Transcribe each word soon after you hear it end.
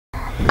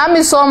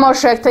Amisom oo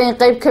sheegtay in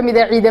qayb ka mid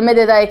ah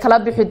ciidamadeeda ay kala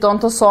bixi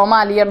doonto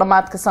Somaliya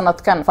Dhamadka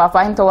sanadkan.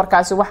 Faahfaahinta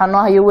warkaasi waxaa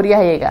noo haya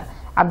waryahayaga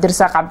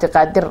Cabdirasaaq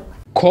Cabdiqaadir.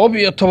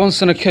 12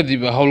 sano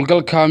kadib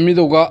howlgalka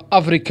midowga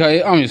Afrika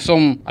ee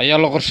Amisom ayaa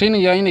la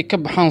qorsheynayaa inay ka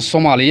baxaan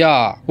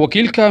Somaliya.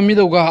 Wakiilka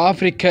midowga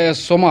Afrika ee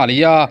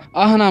Somaliya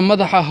ahna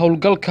madaxa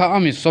howlgalka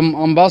Amisom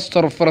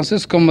Ambassador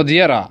Francisco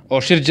Madiera oo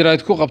shir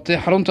jirayd ku qabtay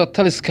xarunta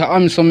taliska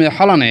Amisom ee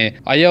Xalane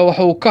ayaa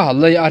waxa uu ka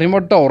hadlay arrimo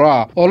dhowr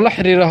ah oo la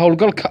xiriira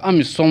howlgalka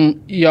Amisom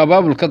iyo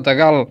abaabulka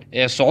dagaal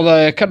ee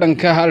socda ee ka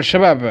dhanka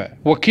Al-Shabaab.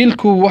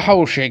 Wakiilku waxa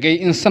uu sheegay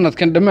in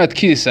sanadkan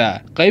dhamaadkiisa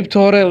qaybta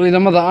hore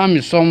ciidamada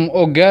Amisom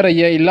oo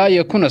gaaraya ilaa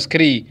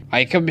Kunaskari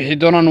ay ka bixi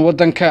doonaan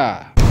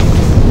wadanka.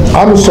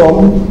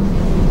 Amisom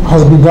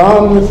has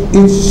begun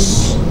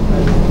its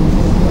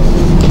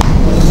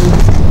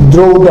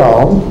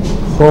drawdown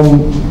from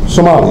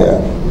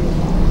Somalia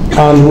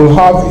and will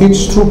have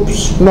its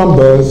troops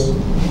numbers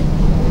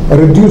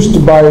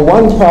reduced by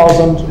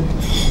 1,000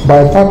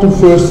 by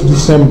 31st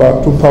December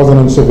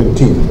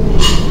 2017.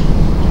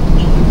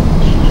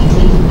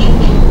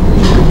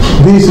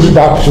 These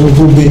reductions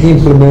will be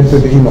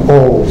implemented in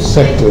all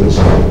sectors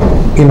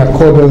in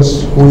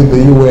accordance with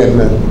the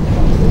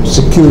UN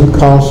Security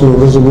Council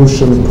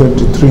Resolution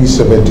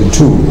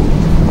 2372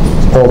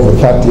 of the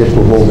 30th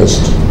of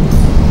August.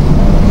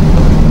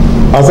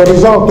 As a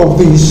result of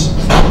this,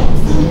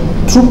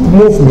 troop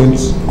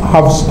movements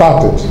have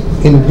started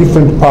in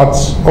different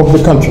parts of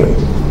the country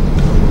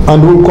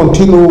and will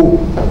continue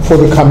for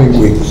the coming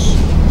weeks.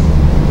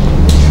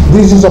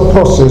 This is a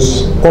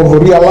process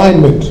of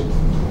realignment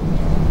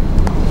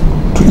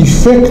to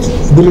effect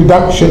the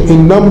reduction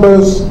in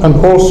numbers and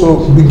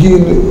also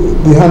begin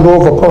the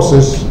handover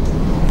process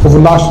of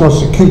national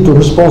security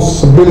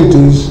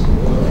responsibilities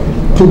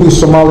to the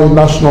Somali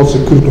National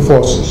Security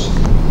Forces.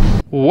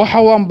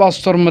 waxa uu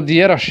Ambassador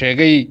Madiera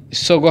sheegay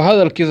isagoo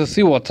hadalkiisa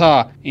sii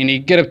wata inay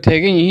garab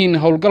taagan yihiin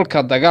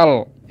howlgalka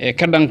dagaal ee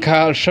ka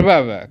dhanka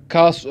Al-Shabaab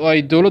kaas oo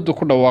ay dawladdu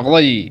ku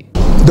dhawaaqday.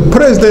 The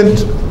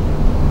president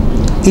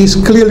is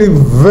clearly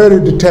very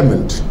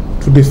determined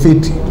to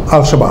defeat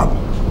Al-Shabaab.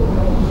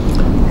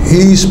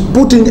 He is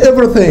putting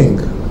everything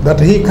that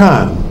he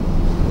can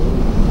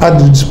at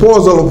the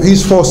disposal of his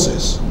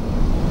forces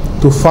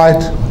to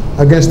fight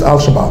against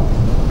Al-Shabaab.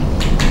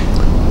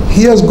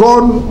 He has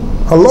gone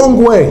a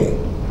long way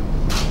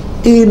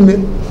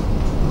in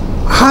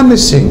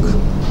harnessing,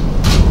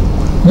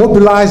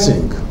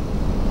 mobilizing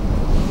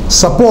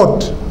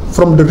support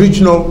from the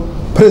regional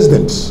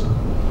presidents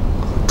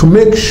to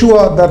make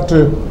sure that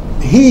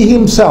he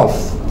himself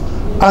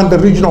and the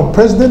regional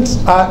presidents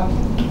are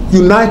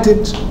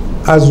united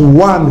as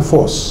one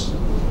force.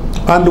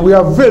 And we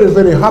are very,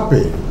 very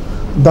happy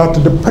that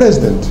the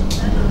president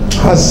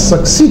has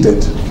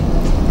succeeded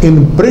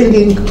in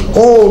bringing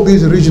all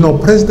these regional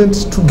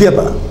presidents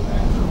together.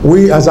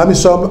 We as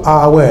Amisom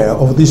are aware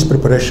of these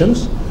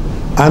preparations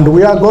and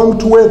we are going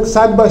to work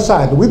side by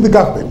side with the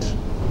government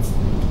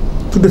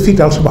to defeat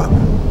Al-Shabaab.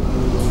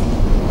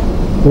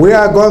 We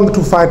are going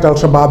to fight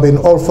Al-Shabaab in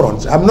all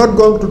fronts. I'm not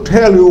going to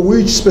tell you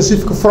which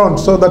specific front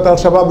so that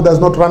Al-Shabaab does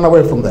not run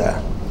away from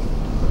there.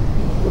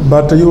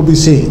 But you'll be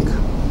seeing.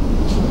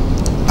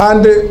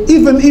 And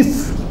even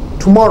if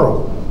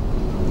tomorrow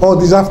or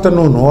this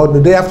afternoon or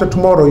the day after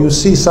tomorrow you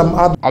see some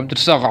other...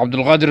 Cabdirasaaq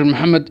Cabdiqaadir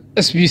Maxamed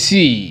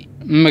SBC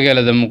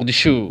magaalada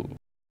Muqdisho.